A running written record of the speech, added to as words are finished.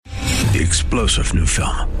The explosive new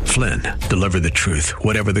film, Flynn, deliver the truth,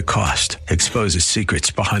 whatever the cost, exposes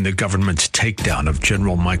secrets behind the government's takedown of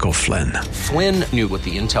General Michael Flynn. Flynn knew what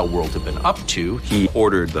the intel world had been up to. He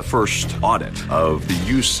ordered the first audit of the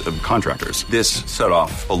use of contractors. This set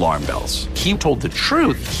off alarm bells. He told the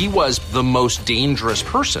truth. He was the most dangerous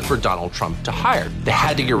person for Donald Trump to hire. They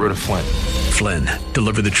had to get rid of Flynn. Flynn,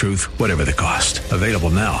 deliver the truth, whatever the cost. Available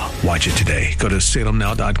now. Watch it today. Go to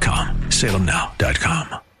salemnow.com.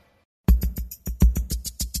 salemnow.com.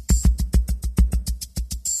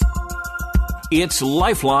 It's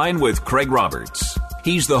Lifeline with Craig Roberts.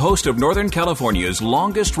 He's the host of Northern California's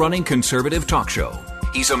longest-running conservative talk show.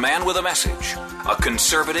 He's a man with a message, a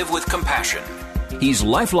conservative with compassion. He's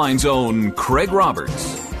Lifeline's own Craig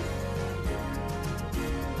Roberts.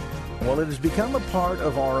 Well, it has become a part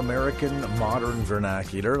of our American modern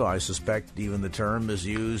vernacular. I suspect even the term is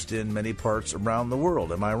used in many parts around the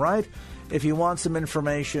world. Am I right? If you want some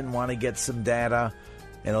information, want to get some data,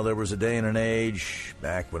 you know, there was a day and an age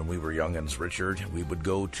back when we were youngins, Richard, we would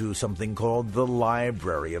go to something called the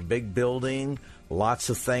library, a big building, lots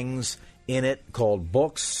of things in it called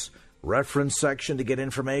books, reference section to get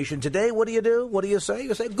information. Today, what do? What do you say?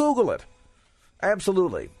 You say, Google it.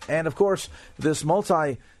 Absolutely. And, of course, this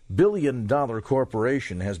multi-billion-dollar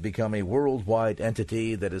corporation has become a worldwide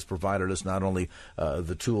entity that has provided us not only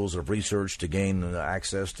the tools of research to gain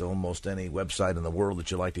access to almost any website in the world that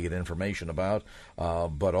you like to get information about,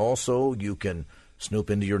 but also you can snoop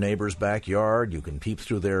into your neighbor's backyard. You can peep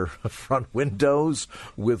through their front windows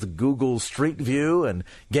with Google Street View and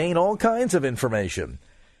gain all kinds of information.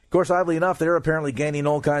 Of course, oddly enough, they're apparently gaining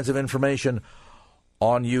all kinds of information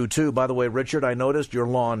on you, too. By the way, Richard, I noticed your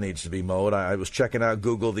lawn needs to be mowed. I was checking out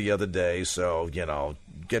Google the other day, so, you know,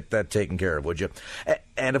 get that taken care of, would you?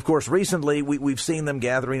 And, of course, recently we've seen them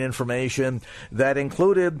gathering information that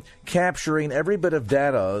included capturing every bit of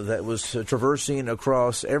data that was traversing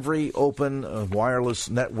across every open wireless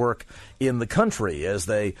network in the country as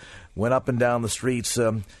they went up and down the streets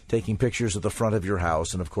taking pictures of the front of your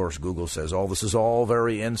house. And, of course, Google says, this is all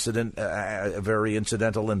very incidental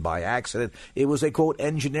and by accident. It was a, quote,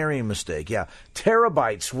 engineering mistake. Yeah,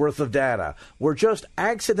 terabytes worth of data were just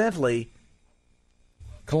accidentally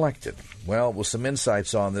collected. Well, with some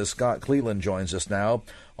insights on this, Scott Cleland joins us now,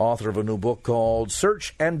 author of a new book called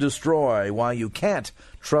Search and Destroy, Why You Can't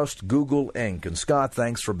Trust Google Inc. And, Scott,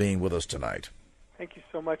 thanks for being with us tonight. Thank you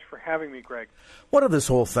so much for having me, Greg. What of this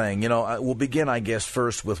whole thing? You know, we'll begin, I guess,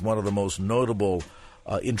 first with one of the most notable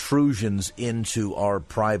intrusions into our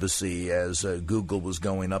privacy as Google was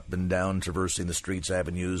going up and down, traversing the streets,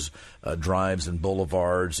 avenues, drives, and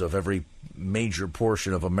boulevards of every major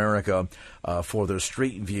portion of America for their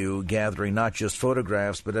Street View, gathering not just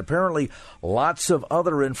photographs, but apparently lots of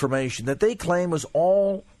other information that they claim was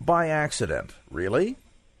all by accident. Really?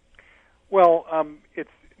 Well,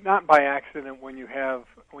 it's not by accident when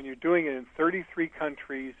you're doing it in 33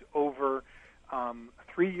 countries over a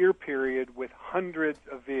 3-year period with hundreds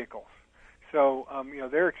of vehicles. So,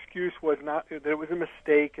 their excuse was not that it was a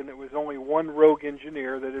mistake and it was only one rogue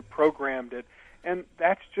engineer that had programmed it, and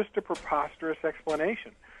that's just a preposterous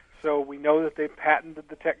explanation. So we know that they patented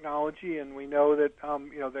the technology, and we know that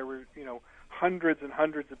there were hundreds and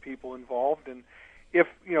hundreds of people involved, and if,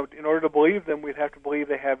 in order to believe them, we'd have to believe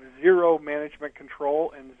they have zero management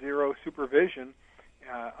control and zero supervision.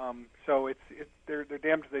 So they're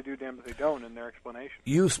damned if they do, damned if they don't in their explanation.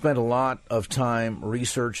 You've spent a lot of time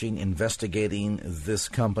researching, investigating this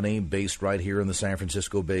company based right here in the San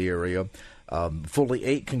Francisco Bay Area. Fully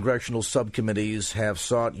 8 congressional subcommittees have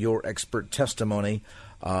sought your expert testimony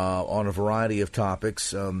on a variety of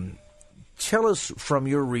topics. Tell us from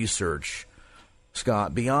your research,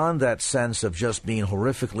 Scott, beyond that sense of just being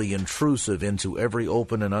horrifically intrusive into every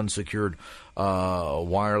open and unsecured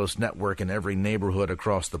wireless network in every neighborhood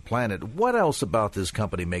across the planet, what else about this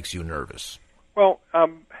company makes you nervous? Well,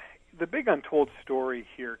 the big untold story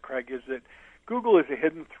here, Craig, is that Google is a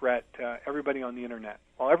hidden threat to everybody on the Internet.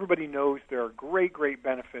 While everybody knows there are great, great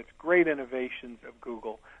benefits, great innovations of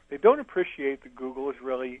Google, they don't appreciate that Google is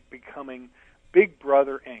really becoming Big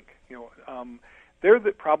Brother Inc. They're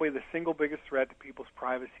probably the single biggest threat to people's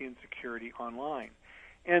privacy and security online.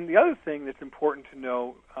 And the other thing that's important to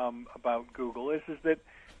know about Google is that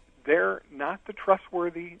they're not the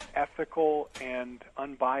trustworthy, ethical, and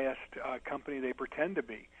unbiased company they pretend to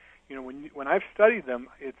be. When I've studied them,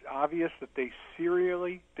 it's obvious that they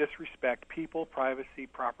serially disrespect people, privacy,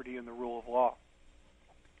 property, and the rule of law.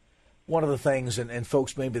 One of the things, and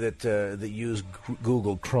folks maybe that use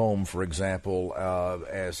Google Chrome, for example,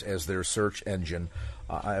 as their search engine,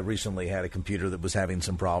 I recently had a computer that was having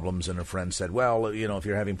some problems, and a friend said, well, if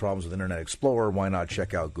you're having problems with Internet Explorer, why not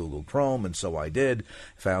check out Google Chrome? And so I did,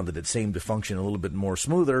 found that it seemed to function a little bit more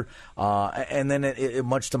smoother. And then,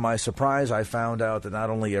 much to my surprise, I found out that not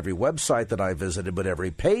only every website that I visited, but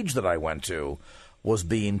every page that I went to was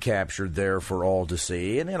being captured there for all to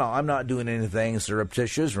see. And, I'm not doing anything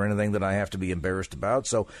surreptitious or anything that I have to be embarrassed about,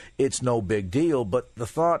 so it's no big deal. But the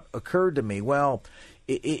thought occurred to me, well,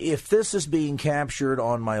 if this is being captured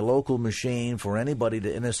on my local machine for anybody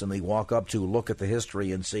to innocently walk up to, look at the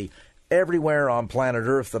history, and see everywhere on planet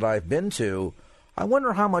Earth that I've been to, I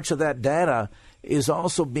wonder how much of that data is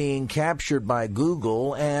also being captured by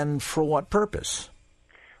Google, and for what purpose?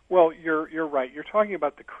 Well, you're right. You're talking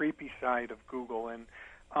about the creepy side of Google, and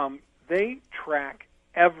they track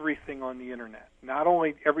everything on the Internet. Not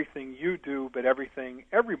only everything you do, but everything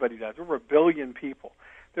everybody does. Over 1 billion people.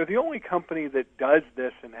 They're the only company that does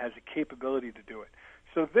this and has the capability to do it.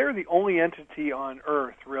 So they're the only entity on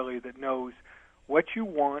Earth, really, that knows what you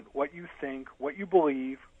want, what you think, what you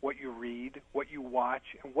believe, what you read, what you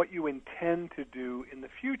watch, and what you intend to do in the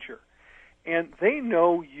future. And they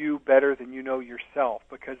know you better than you know yourself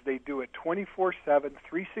because they do it 24/7,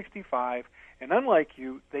 365, and unlike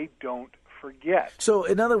you, they don't forget. So,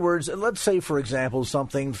 in other words, let's say, for example,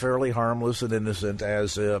 something fairly harmless and innocent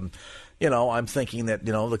as, I'm thinking that,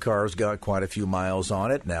 the car's got quite a few miles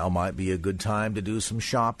on it. Now might be a good time to do some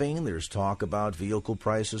shopping. There's talk about vehicle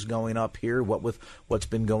prices going up here, what with what's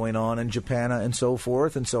been going on in Japan and so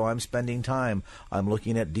forth. And so I'm spending time. I'm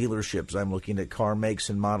looking at dealerships. I'm looking at car makes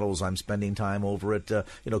and models. I'm spending time over at,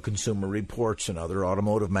 Consumer Reports and other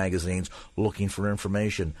automotive magazines looking for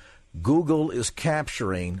information. Google is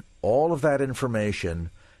capturing all of that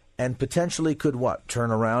information and potentially could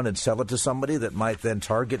turn around and sell it to somebody that might then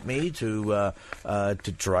target me to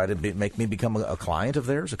try to make me become a client of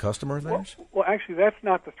theirs, a customer of theirs? Well, actually, that's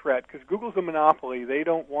not the threat because Google's a monopoly. They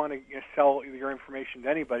don't want to sell your information to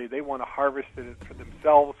anybody. They want to harvest it for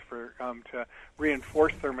themselves to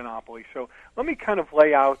reinforce their monopoly. So let me kind of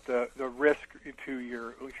lay out the risk to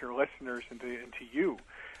your listeners and to you.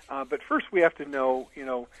 But first, we have to know,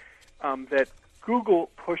 that Google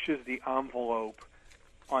pushes the envelope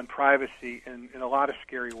on privacy in a lot of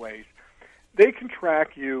scary ways. They can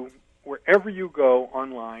track you wherever you go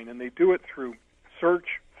online, and they do it through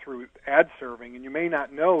search, through ad serving, and you may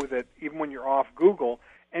not know that even when you're off Google,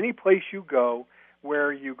 any place you go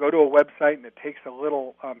where you go to a website and it takes a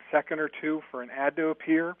little second or two for an ad to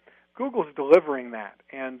appear, Google's delivering that,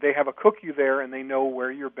 and they have a cookie there, and they know where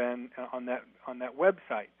you've been on that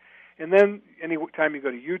website. And then any time you go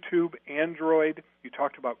to YouTube, Android, you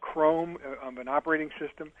talked about Chrome, an operating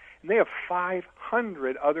system, and they have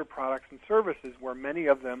 500 other products and services where many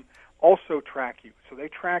of them also track you. So they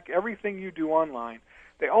track everything you do online.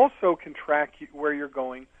 They also can track you where you're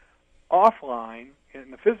going offline in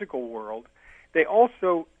the physical world. They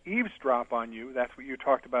also eavesdrop on you. That's what you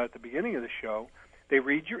talked about at the beginning of the show. They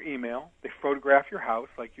read your email. They photograph your house,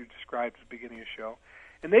 like you described at the beginning of the show.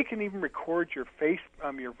 And they can even record your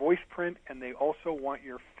your voice print, and they also want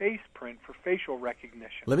your face print for facial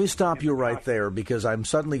recognition. Let me stop you right there because I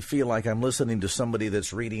suddenly feel like I'm listening to somebody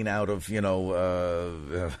that's reading out of, I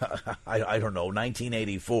don't know,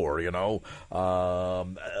 1984,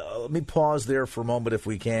 Let me pause there for a moment if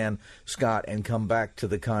we can, Scott, and come back to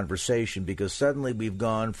the conversation because suddenly we've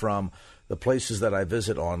gone from the places that I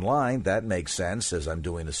visit online, that makes sense as I'm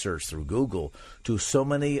doing a search through Google, to so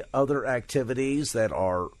many other activities that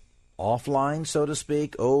are offline, so to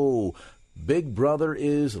speak. Oh, Big Brother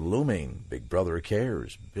is looming. Big Brother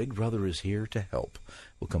cares. Big Brother is here to help.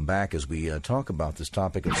 We'll come back as we talk about this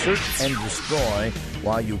topic of search and destroy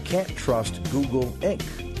why you can't trust Google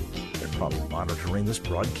Inc. They're probably monitoring this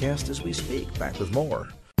broadcast as we speak. Back with more.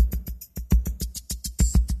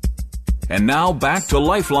 And now back to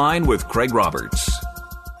Lifeline with Craig Roberts.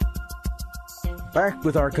 Back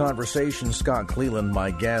with our conversation, Scott Cleland,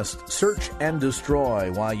 my guest. Search and Destroy,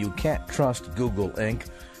 Why You Can't Trust Google Inc.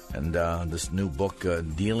 And this new book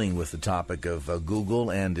dealing with the topic of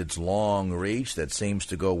Google and its long reach that seems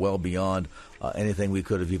to go well beyond anything we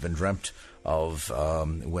could have even dreamt of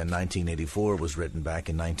when 1984 was written back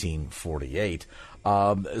in 1948.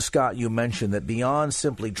 Scott, you mentioned that beyond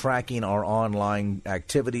simply tracking our online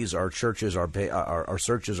activities, our searches, our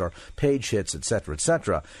page hits, et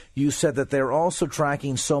cetera, you said that they're also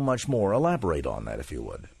tracking so much more. Elaborate on that, if you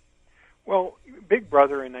would. Well, Big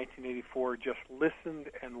Brother in 1984 just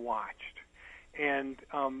listened and watched. And,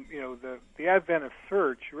 the advent of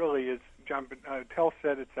search really is, John Patel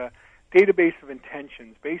said, it's a database of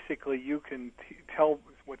intentions. Basically, you can tell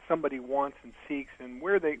what somebody wants and seeks and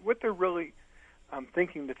what they're really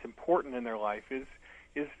thinking that's important in their life is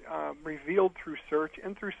is revealed through search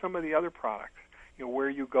and through some of the other products.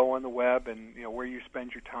 Where you go on the web and where you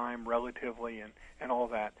spend your time relatively and all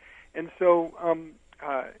that. And so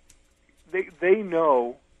they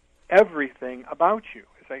know everything about you.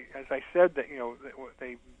 As I said, that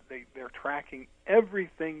they're tracking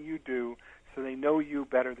everything you do, so they know you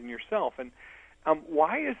better than yourself. And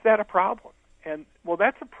why is that a problem? And well,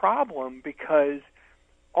 that's a problem because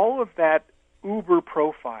all of that Uber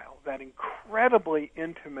profile, that incredibly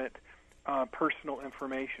intimate personal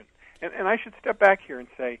information. And I should step back here and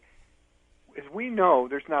say, as we know,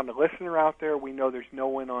 there's not a listener out there. We know there's no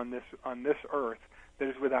one on this earth that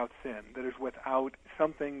is without sin, that is without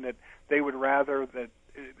something that they would rather that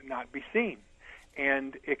not be seen.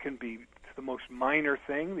 And it can be the most minor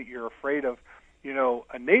thing that you're afraid of,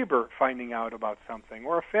 a neighbor finding out about something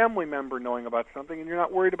or a family member knowing about something, and you're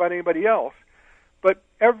not worried about anybody else. But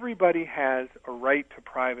everybody has a right to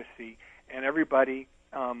privacy, and everybody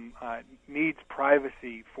needs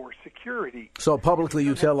privacy for security. So publicly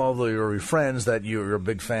you tell all your friends that you're a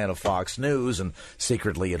big fan of Fox News, and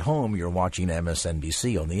secretly at home you're watching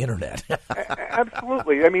MSNBC on the Internet.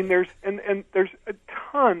 Absolutely. I mean, there's a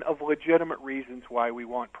ton of legitimate reasons why we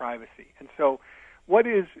want privacy. And so what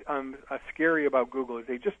is scary about Google is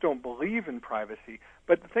they just don't believe in privacy.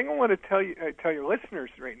 But the thing I want to tell your listeners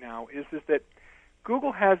right now is that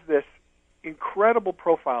Google has this incredible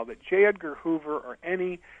profile that J. Edgar Hoover or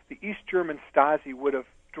the East German Stasi would have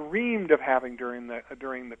dreamed of having during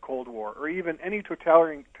the Cold War, or even any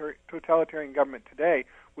totalitarian government today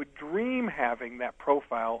would dream having that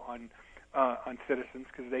profile on citizens,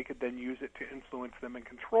 because they could then use it to influence them and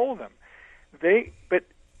control them. But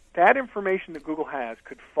that information that Google has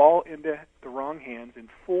could fall into the wrong hands in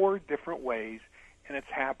 4 different ways, and it's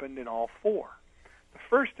happened in all 4. The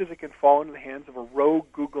first is it can fall into the hands of a rogue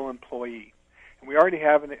Google employee. And we already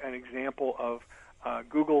have an example of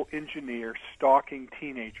Google engineer stalking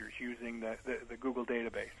teenagers using the Google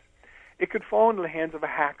database. It could fall into the hands of a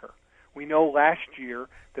hacker. We know last year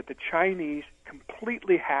that the Chinese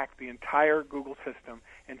completely hacked the entire Google system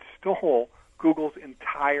and stole Google's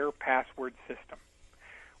entire password system.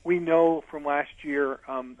 We know from last year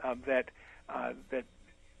that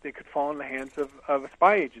they could fall in the hands of a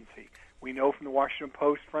spy agency. We know from the Washington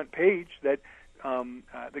Post front page that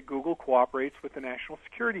Google cooperates with the National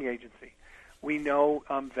Security Agency. We know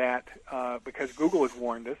that because Google has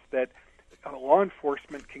warned us that law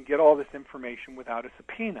enforcement can get all this information without a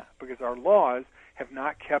subpoena, because our laws have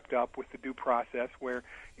not kept up with the due process where,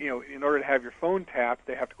 in order to have your phone tapped,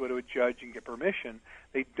 they have to go to a judge and get permission.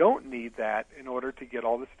 They don't need that in order to get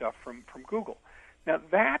all this stuff from Google. Now,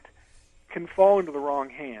 that can fall into the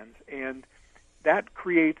wrong hands, and that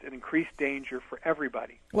creates an increased danger for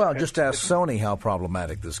everybody. Well, just ask Sony how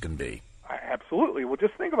problematic this can be. Absolutely. Well,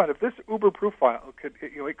 just think about it. If this Uber profile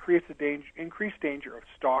it creates increased danger of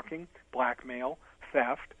stalking, blackmail,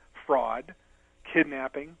 theft, fraud,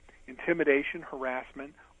 kidnapping, intimidation,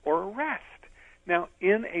 harassment, or arrest. Now,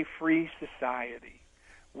 in a free society,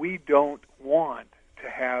 we don't want to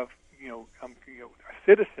have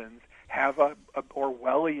citizens have a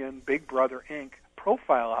Orwellian Big Brother Inc.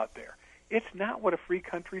 profile out there. It's not what a free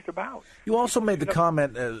country is about. You also made the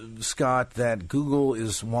comment, Scott, that Google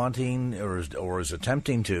is wanting or is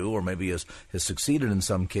attempting to, or maybe has succeeded in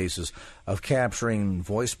some cases, of capturing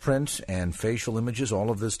voice print and facial images, all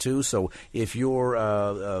of this too. So if you're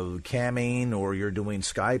camming or you're doing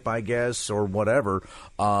Skype, I guess, or whatever,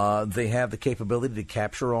 they have the capability to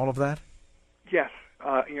capture all of that? Yes.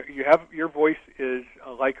 You have your voice is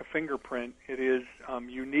like a fingerprint. It is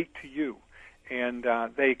unique to you. And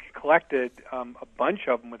they collected a bunch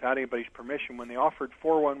of them without anybody's permission when they offered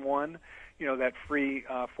 411, that free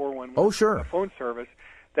 411 phone service.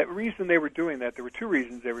 That reason they were doing that, there were 2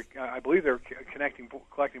 reasons. I believe they were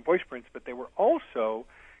collecting voice prints, but they were also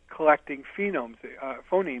collecting phonemes.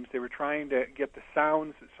 They were trying to get the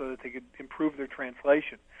sounds so that they could improve their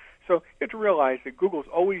translation. So you have to realize that Google's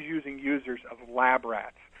always using users of lab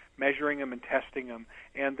rats, measuring them and testing them,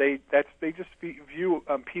 and they just view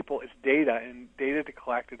people as data to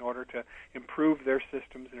collect in order to improve their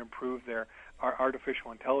systems and improve their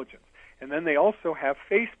artificial intelligence. And then they also have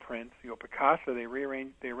face prints. Picasa, they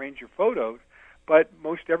arrange your photos, but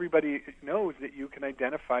most everybody knows that you can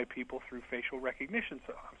identify people through facial recognition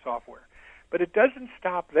software. But it doesn't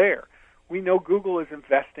stop there. We know Google is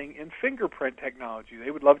investing in fingerprint technology.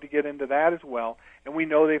 They would love to get into that as well. And we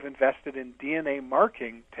know they've invested in DNA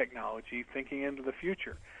marking technology, thinking into the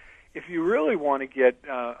future. If you really want to get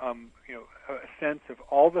a sense of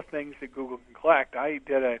all the things that Google can collect, I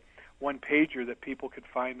did a one-pager that people could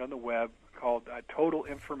find on the web called Total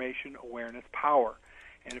Information Awareness Power.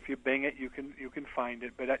 and if you Bing it, you can find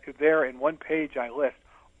it. But there, in one page, I list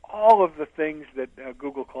all of the things that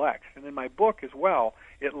Google collects, and in my book as well,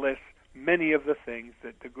 it lists many of the things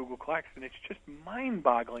that Google collects, and it's just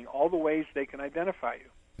mind-boggling all the ways they can identify you.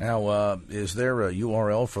 Now, is there a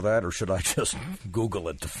URL for that, or should I just Google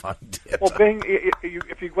it to find it? Well, Bing,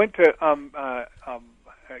 if you went to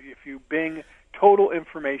if you Bing Total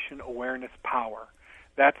Information Awareness Power,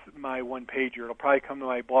 that's my one-pager. It'll probably come to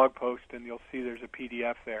my blog post, and you'll see there's a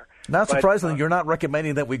PDF there. Not surprisingly, you're not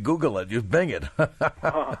recommending that we Google it. You Bing it.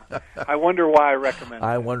 I wonder why I recommend it.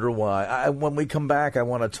 I wonder why. When we come back, I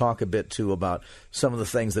want to talk a bit, too, about some of the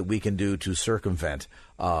things that we can do to circumvent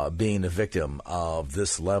being a victim of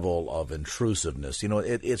this level of intrusiveness. You know,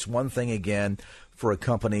 it's one thing, again, for a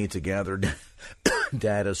company to gather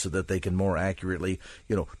data so that they can more accurately,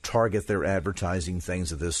 target their advertising,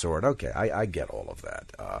 things of this sort. Okay, I get all of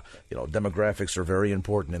that. Demographics are very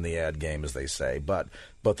important in the ad game, as they say, but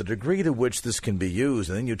the degree to which this can be used,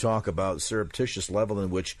 and then you talk about surreptitious level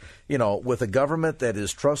in which, with a government that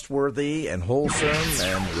is trustworthy and wholesome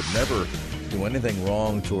and would never do anything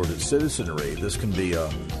wrong toward its citizenry, this can be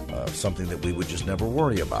something that we would just never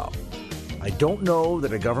worry about. I don't know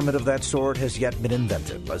that a government of that sort has yet been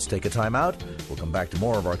invented. Let's take a time out. We'll come back to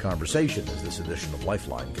more of our conversation as this edition of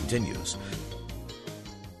Lifeline continues.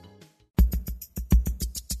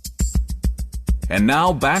 And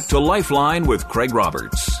now back to Lifeline with Craig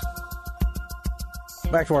Roberts.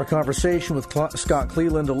 Back to our conversation with Scott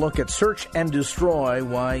Cleland to look at search and destroy,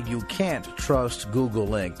 why you can't trust Google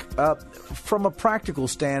Inc. From a practical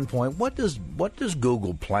standpoint, what does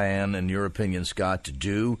Google plan, in your opinion, Scott, to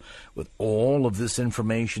do with all of this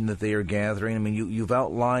information that they are gathering? I mean, you've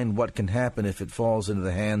outlined what can happen if it falls into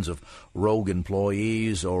the hands of rogue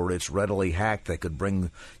employees or it's readily hacked that could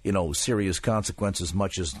bring, serious consequences,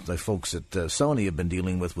 much as the folks at Sony have been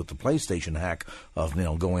dealing with the PlayStation hack of,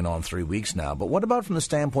 going on 3 weeks now. But what about from the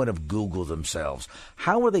standpoint of Google themselves?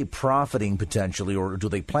 How are they profiting potentially, or do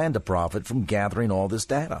they plan to profit from gathering all this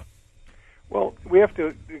data? Well, we have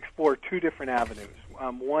to explore two different avenues.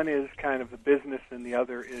 One is kind of the business, and the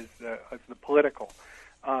other is the political.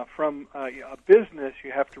 From a business,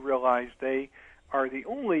 you have to realize they are the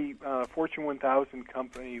only Fortune 1000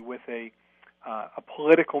 company with a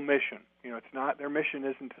political mission. It's not, their mission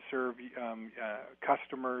isn't to serve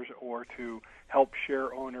customers or to help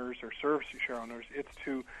share owners or serve share owners. It's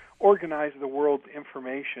to organize the world's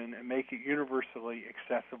information and make it universally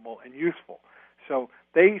accessible and useful. So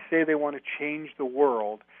they say they want to change the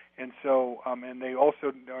world, and so and they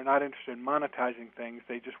also are not interested in monetizing things.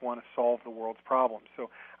 They just want to solve the world's problems. So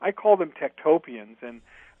I call them techtopians, and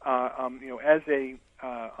as a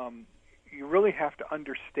you really have to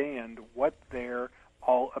understand what they're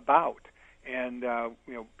all about. And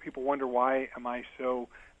people wonder, why am I so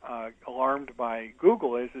alarmed by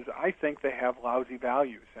Google? Is I think they have lousy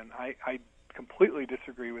values, and I completely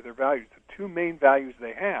disagree with their values. The two main values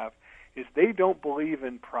they have is they don't believe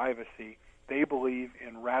in privacy. They believe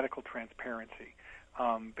in radical transparency.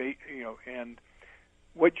 And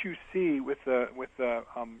what you see with the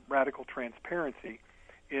radical transparency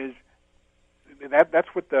is that's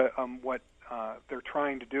what they're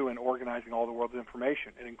trying to do in organizing all the world's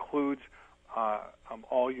information. It includes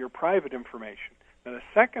all your private information. Now, the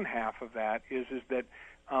second half of that is that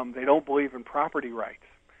they don't believe in property rights.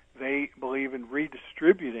 They believe in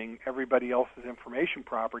redistributing everybody else's information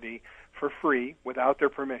property for free without their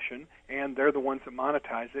permission, and they're the ones that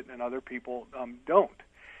monetize it, and other people don't.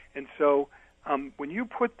 And so when you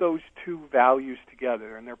put those two values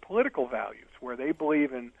together, and they're political values, where they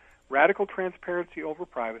believe in radical transparency over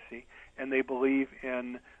privacy, and they believe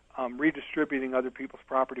in redistributing other people's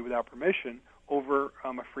property without permission over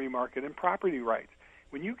a free market and property rights.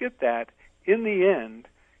 When you get that, in the end,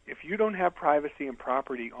 if you don't have privacy and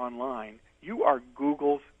property online, you are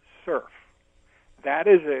Google's serf. That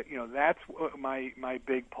is that's my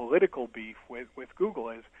big political beef with Google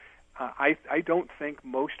is I don't think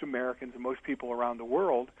most Americans and most people around the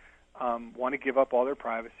world want to give up all their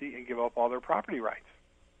privacy and give up all their property rights.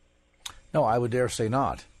 No, I would dare say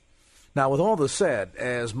not. Now, with all this said,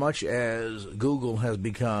 as much as Google has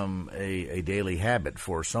become a daily habit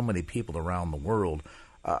for so many people around the world,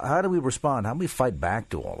 how do we respond? How do we fight back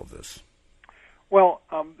to all of this? Well,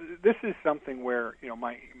 this is something where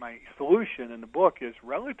my solution in the book is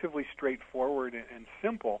relatively straightforward and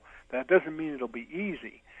simple. That doesn't mean it'll be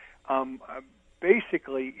easy.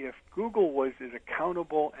 Basically, if Google was as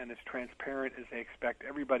accountable and as transparent as they expect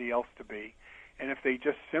everybody else to be, and if they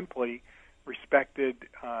just simply respected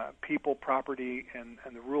people, property, and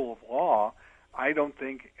the rule of law, I don't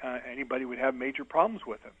think anybody would have major problems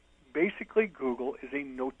with them. Basically, Google is a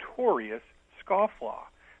notorious scofflaw.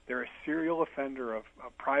 They're a serial offender of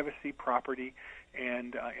privacy, property,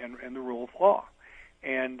 and the rule of law.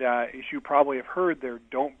 And as you probably have heard, their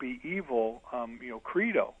 "Don't be evil,"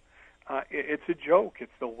 credo. It's a joke.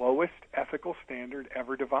 It's the lowest ethical standard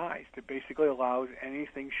ever devised. It basically allows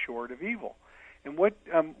anything short of evil. And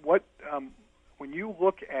when you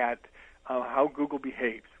look at how Google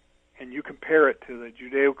behaves, and you compare it to the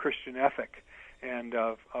Judeo-Christian ethic and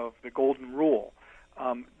of the Golden Rule,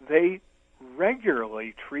 they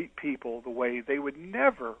regularly treat people the way they would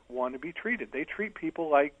never want to be treated. They treat people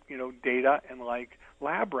like data and like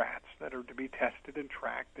lab rats that are to be tested and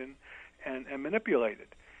tracked and manipulated.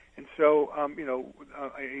 And so,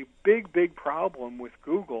 a big problem with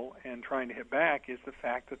Google and trying to hit back is the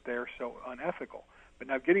fact that they're so unethical. But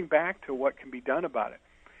now, getting back to what can be done about it,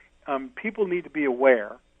 people need to be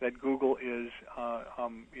aware that Google is,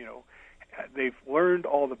 they've learned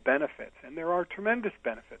all the benefits, and there are tremendous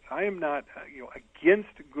benefits. I am not, against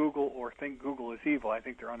Google or think Google is evil. I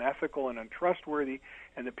think they're unethical and untrustworthy,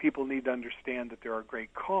 and that people need to understand that there are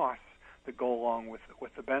great costs that go along with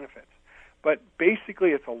the benefits. But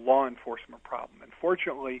basically, it's a law enforcement problem.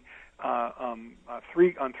 Unfortunately, on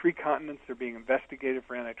three continents, they're being investigated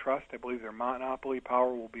for antitrust. I believe their monopoly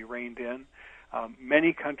power will be reined in.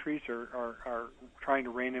 Many countries are trying to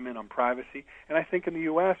rein them in on privacy. And I think in the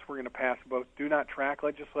U.S., we're going to pass both do not track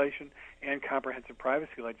legislation and comprehensive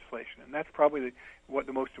privacy legislation. And that's probably what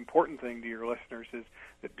the most important thing to your listeners is,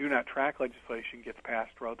 that do not track legislation gets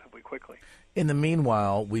passed relatively quickly. In the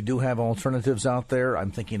meanwhile, we do have alternatives out there.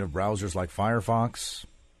 I'm thinking of browsers like Firefox.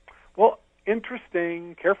 Well,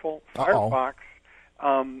 interesting, careful. Uh-oh. Firefox,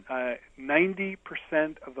 90%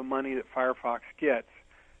 of the money that Firefox gets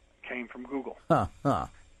came from Google. Huh.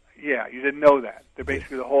 Yeah, you didn't know that. They're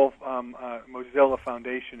basically the whole Mozilla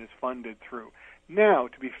Foundation is funded through. Now,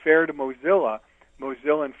 to be fair to Mozilla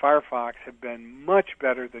and Firefox have been much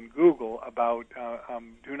better than Google about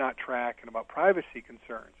do not track and about privacy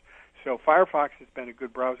concerns. So Firefox has been a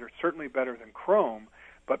good browser, certainly better than Chrome,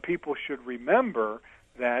 but people should remember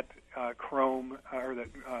that that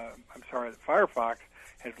Firefox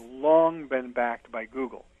has long been backed by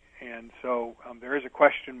Google. And so there is a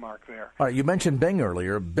question mark there. All right, you mentioned Bing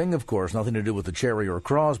earlier. Bing, of course, nothing to do with the Cherry or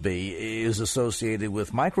Crosby, is associated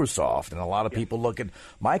with Microsoft. And a lot of people look at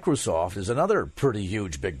Microsoft as another pretty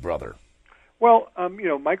huge big brother. Well,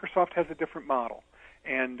 Microsoft has a different model.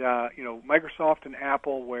 And, Microsoft and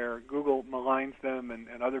Apple, where Google maligns them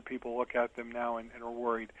and other people look at them now and are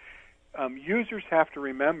worried, users have to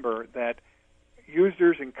remember that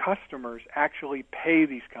users and customers actually pay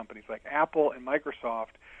these companies like Apple and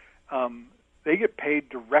Microsoft. They get paid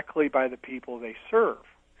directly by the people they serve,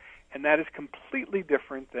 and that is completely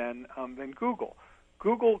different than Google.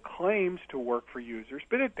 Google claims to work for users,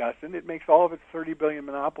 but it doesn't. It makes all of its $30 billion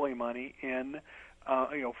monopoly money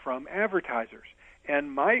from advertisers.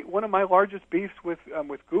 And one of my largest beefs with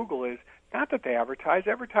Google is not that they advertise.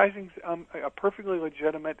 Advertising's a perfectly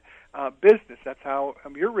legitimate business. That's how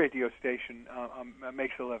your radio station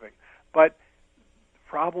makes a living. But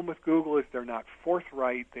problem with Google is they're not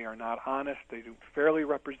forthright, they are not honest, they don't fairly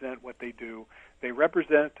represent what they do. They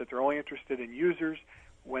represent that they're only interested in users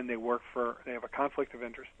when they have a conflict of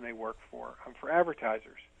interest and they work for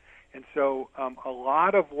advertisers. And so a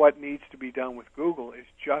lot of what needs to be done with Google is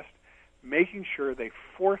just making sure they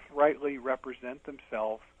forthrightly represent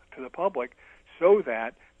themselves to the public so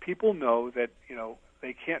that people know that,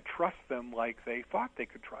 they can't trust them like they thought they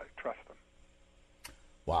could trust them.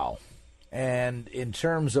 Wow. And in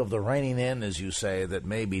terms of the reining in, as you say, that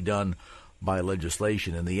may be done by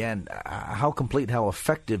legislation in the end, how complete, how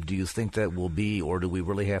effective do you think that will be, or do we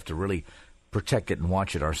really have to really protect it and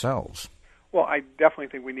watch it ourselves? Well, I definitely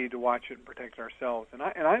think we need to watch it and protect it ourselves. And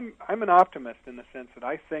I'm an optimist in the sense that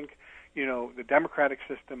I think, the democratic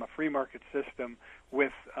system, a free market system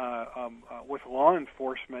with law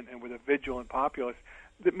enforcement and with a vigilant populace,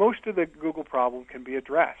 that most of the Google problem can be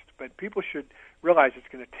addressed. But people should realize it's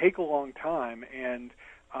going to take a long time, and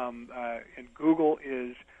Google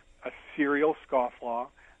is a serial scofflaw.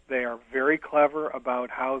 They are very clever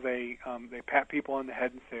about how they pat people on the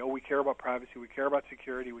head and say, "Oh, we care about privacy, we care about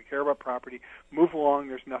security, we care about property. Move along.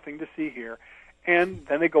 There's nothing to see here," and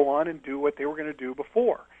then they go on and do what they were going to do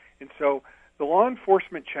before. And so the law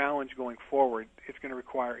enforcement challenge going forward is going to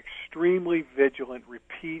require extremely vigilant,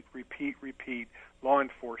 repeat law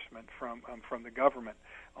enforcement from the government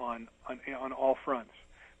on all fronts,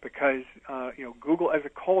 because Google as a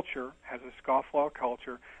culture has a scofflaw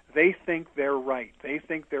culture. They think they're right. They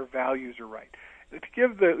think their values are right. To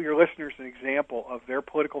give your listeners an example of their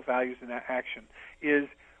political values in action is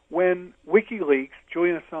when WikiLeaks,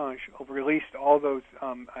 Julian Assange, released all those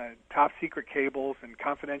top secret cables and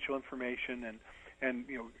confidential information and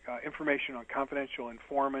information on confidential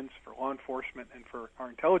informants for law enforcement and for our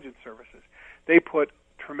intelligence services, they put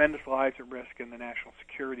tremendous lives at risk and the national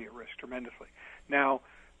security at risk tremendously. Now,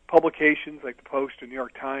 publications like the Post or New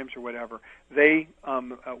York Times or whatever, they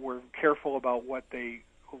were careful about what they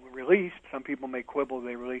released. Some people may quibble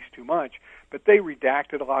they released too much, but they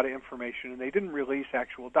redacted a lot of information and they didn't release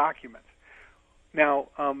actual documents. Now,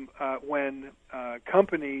 when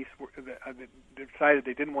companies decided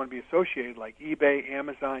they didn't want to be associated, like eBay,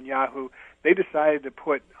 Amazon, Yahoo, they decided to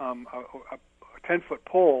put a 10-foot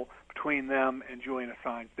pole between them and Julian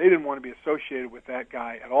Assange. They didn't want to be associated with that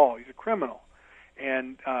guy at all. He's a criminal,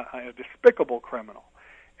 and a despicable criminal.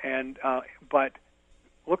 And but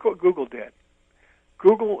look what Google did.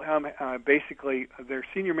 Google basically, their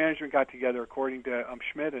senior management got together, according to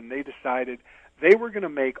Schmidt, and they decided they were going to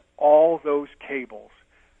make all those cables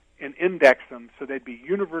and index them so they'd be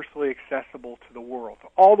universally accessible to the world, to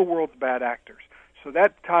all the world's bad actors. So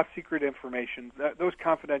that top secret information, those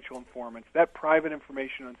confidential informants, that private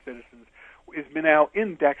information on citizens is now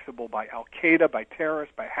indexable by Al-Qaeda, by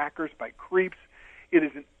terrorists, by hackers, by creeps. It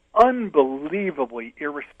is an unbelievably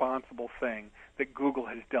irresponsible thing that Google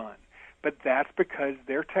has done. But that's because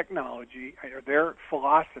their technology, or their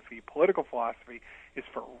philosophy, political philosophy, is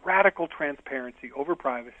for radical transparency over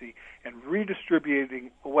privacy and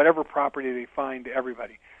redistributing whatever property they find to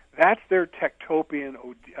everybody. That's their techtopian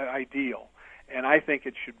ideal, and I think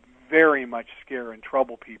it should very much scare and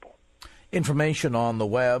trouble people. Information on the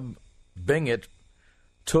web, Bing it,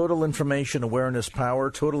 Total Information Awareness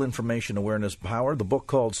Power, Total Information Awareness Power, the book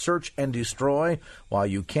called Search and Destroy Why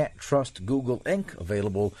You Can't Trust Google Inc.,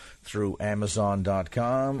 available through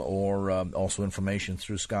Amazon.com, or also information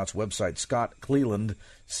through Scott's website, Scott Cleland,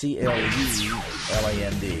 C-L-E-L-A-N-D,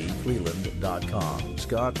 Cleland.com.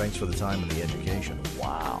 Scott, thanks for the time and the education.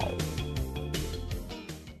 Wow.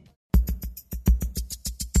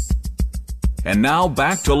 And now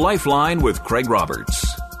back to Lifeline with Craig Roberts.